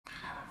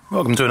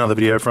Welcome to another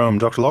video from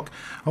Dr. Lock.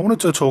 I wanted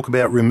to talk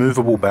about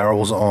removable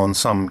barrels on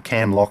some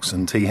cam locks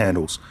and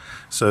T-handles.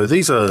 So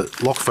these are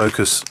lock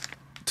focus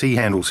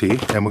T-handles here,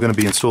 and we're going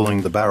to be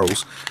installing the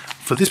barrels.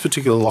 For this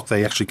particular lock,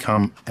 they actually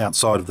come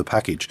outside of the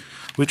package,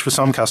 which for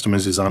some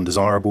customers is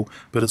undesirable,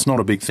 but it's not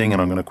a big thing,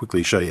 and I'm going to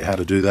quickly show you how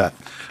to do that.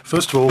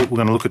 First of all, we're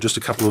going to look at just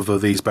a couple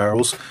of these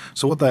barrels.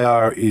 So what they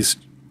are is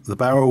the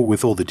barrel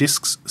with all the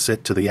discs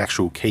set to the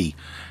actual key.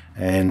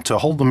 And to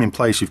hold them in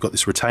place, you've got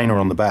this retainer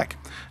on the back.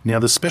 Now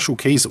there's special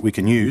keys that we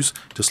can use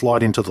to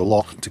slide into the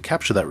lock to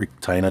capture that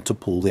retainer to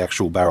pull the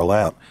actual barrel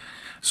out.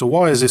 So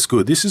why is this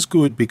good? This is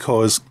good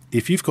because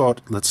if you've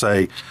got, let's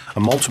say,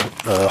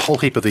 a whole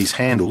heap of these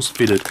handles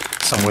fitted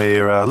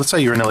somewhere, let's say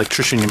you're an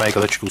electrician, you make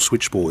electrical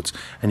switchboards,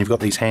 and you've got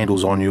these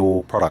handles on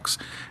your products,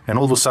 and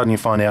all of a sudden you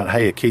find out,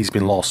 hey, a key's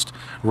been lost.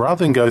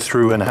 Rather than go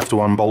through and have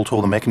to unbolt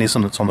all the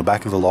mechanism that's on the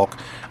back of the lock,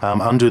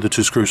 undo the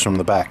two screws from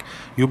the back,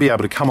 you'll be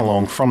able to come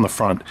along from the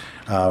front,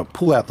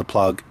 pull out the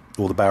plug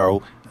or the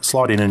barrel,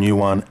 slide in a new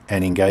one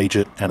and engage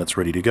it, and it's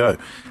ready to go.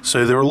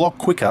 So they're a lot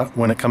quicker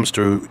when it comes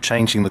to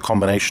changing the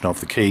combination of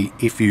the key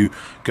if you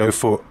go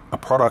for a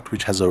product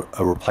which has a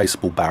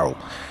replaceable barrel.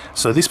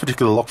 So these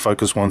particular lock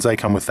focus ones, they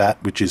come with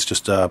that, which is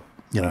just the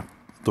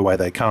way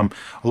they come.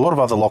 A lot of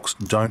other locks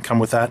don't come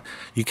with that.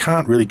 You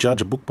can't really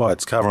judge a book by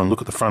its cover and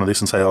look at the front of this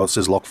and say, oh, it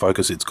says lock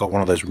focus, it's got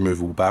one of those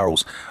removable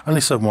barrels.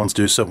 Only certain ones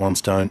do, certain ones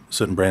don't,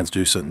 certain brands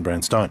do, certain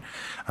brands don't.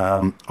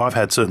 I've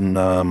had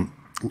certain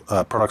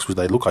products where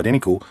they look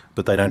identical,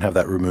 but they don't have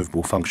that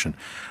removable function.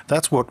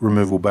 That's what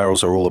removable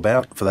barrels are all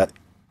about, for that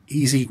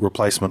easy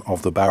replacement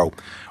of the barrel.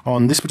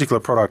 On this particular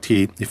product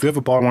here, if you ever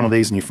buy one of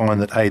these and you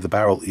find that, hey, the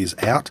barrel is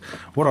out,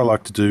 what I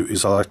like to do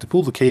is I like to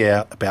pull the key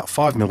out about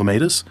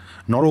 5mm,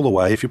 not all the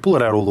way. If you pull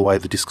it out all the way,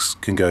 the discs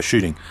can go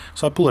shooting.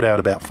 So I pull it out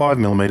about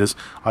 5mm,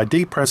 I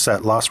depress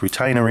that last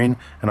retainer in,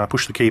 and I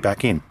push the key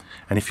back in.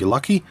 And if you're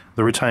lucky,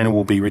 the retainer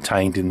will be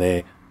retained in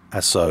there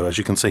as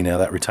you can see now,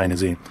 that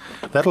retainer's in.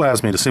 That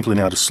allows me to simply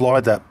now to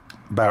slide that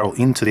barrel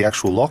into the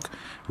actual lock,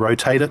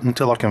 rotate it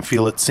until I can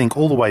feel it sink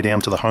all the way down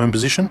to the home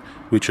position,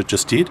 which it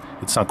just did.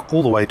 It sunk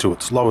all the way to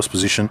its lowest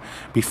position.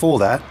 Before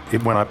that,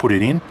 when I put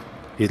it in,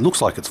 it looks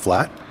like it's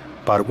flat,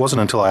 but it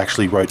wasn't until I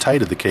actually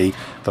rotated the key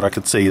that I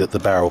could see that the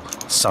barrel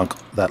sunk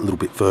that little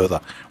bit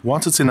further.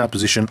 Once it's in that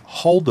position,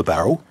 hold the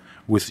barrel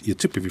with your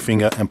tip of your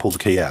finger and pull the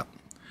key out.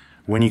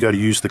 When you go to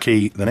use the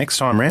key the next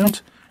time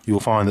round, you'll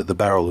find that the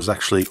barrel is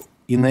actually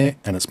in there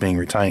and it's being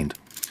retained.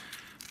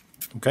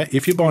 Okay,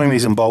 if you're buying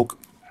these in bulk,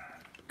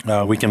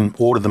 we can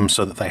order them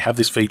so that they have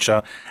this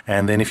feature,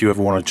 and then if you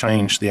ever want to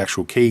change the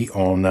actual key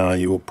on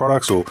your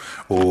products or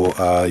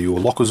your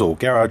lockers or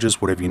garages,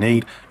 whatever you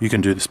need, you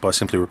can do this by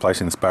simply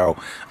replacing this barrel.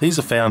 These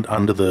are found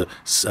under the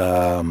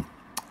small,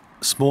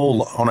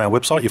 on our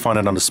website you find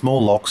it under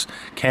small locks,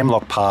 cam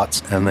lock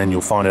parts, and then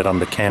you'll find it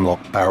under cam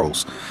lock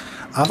barrels.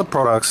 Other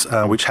products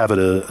which have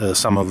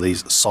some of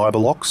these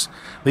cyber locks.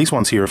 These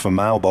ones here are for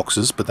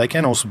mailboxes, but they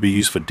can also be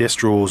used for desk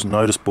drawers,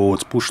 notice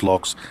boards, push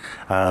locks.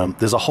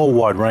 There's a whole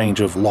wide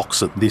range of locks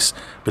that this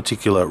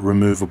particular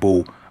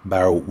removable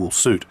barrel will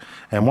suit.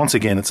 And once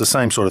again, it's the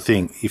same sort of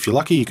thing. If you're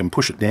lucky, you can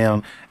push it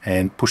down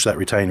and push that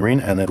retainer in,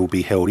 and it'll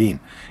be held in.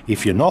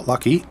 If you're not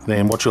lucky,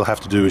 then what you'll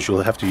have to do is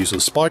you'll have to use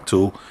a spike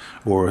tool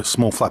or a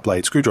small flat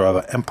blade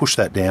screwdriver and push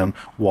that down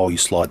while you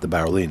slide the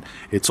barrel in.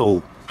 It's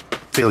all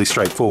fairly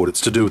straightforward. It's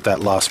to do with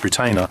that last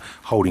retainer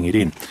holding it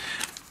in.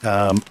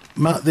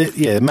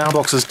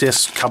 Mailboxes,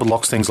 desks, cupboard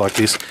locks, things like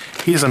this.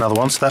 Here's another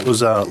one. So that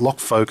was lock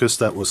focus,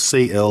 that was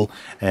CL,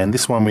 and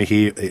this one we're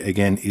here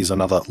again is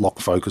another lock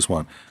focus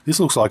one.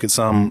 This looks like it's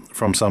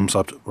from some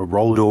sort of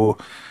roller door.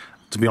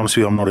 To be honest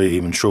with you, I'm not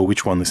even sure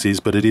which one this is,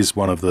 but it is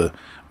one of the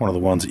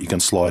ones that you can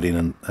slide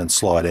in and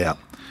slide out.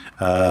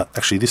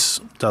 Actually, this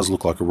does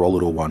look like a roller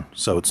door one,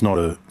 so it's not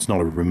a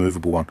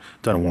removable one.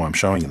 Don't know why I'm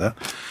showing you that.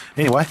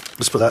 Anyway,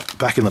 let's put that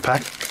back in the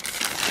pack.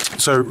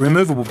 So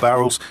removable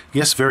barrels,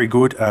 yes, very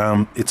good.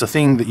 It's a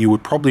thing that you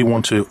would probably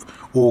want to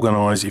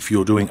organize if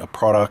you're doing a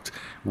product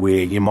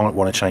where you might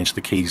want to change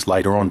the keys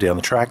later on down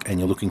the track and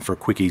you're looking for a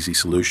quick, easy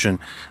solution.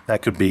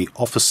 That could be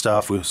office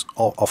stuff with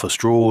office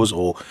drawers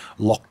or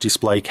lock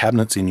display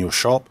cabinets in your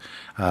shop.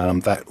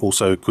 That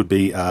also could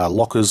be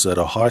lockers at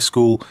a high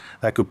school.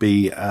 That could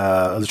be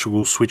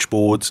electrical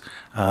switchboards,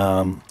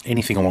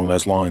 anything along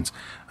those lines.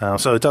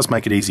 So it does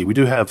make it easy. We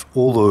do have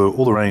all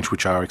the range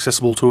which are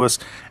accessible to us,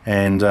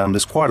 and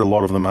there's quite a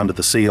lot of them under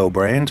the CL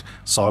brand,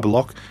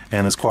 Cyberlock,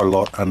 and there's quite a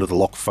lot under the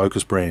Lock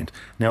Focus brand.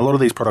 Now, a lot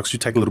of these products do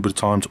take a little bit of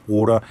time to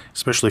order,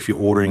 especially if you're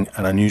ordering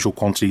an unusual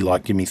quantity,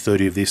 like give me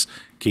 30 of this,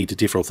 key to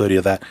differ, or 30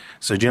 of that.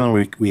 So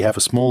generally we have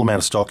a small amount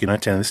of stock, 10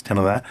 of this, 10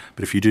 of that,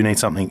 but if you do need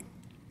something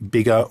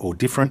bigger or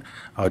different,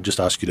 I'd just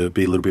ask you to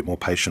be a little bit more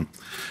patient.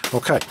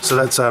 Okay, so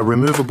that's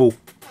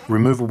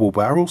removable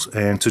barrels,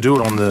 and to do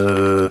it on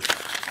the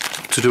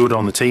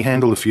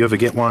T-handle, if you ever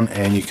get one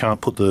and you can't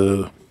put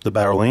the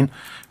barrel in,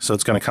 so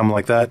it's going to come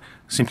like that,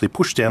 simply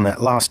push down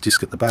that last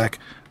disc at the back,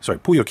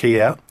 pull your key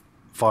out,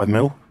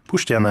 5mm,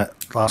 push down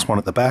that last one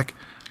at the back,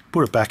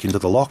 put it back into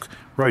the lock,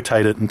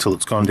 rotate it until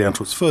it's gone down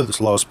to its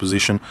furthest lowest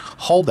position,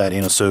 hold that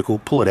inner circle,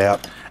 pull it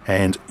out,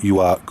 and you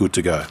are good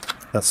to go.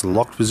 That's the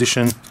locked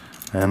position,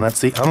 and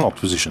that's the unlocked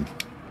position.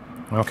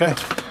 Okay,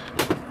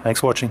 thanks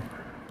for watching.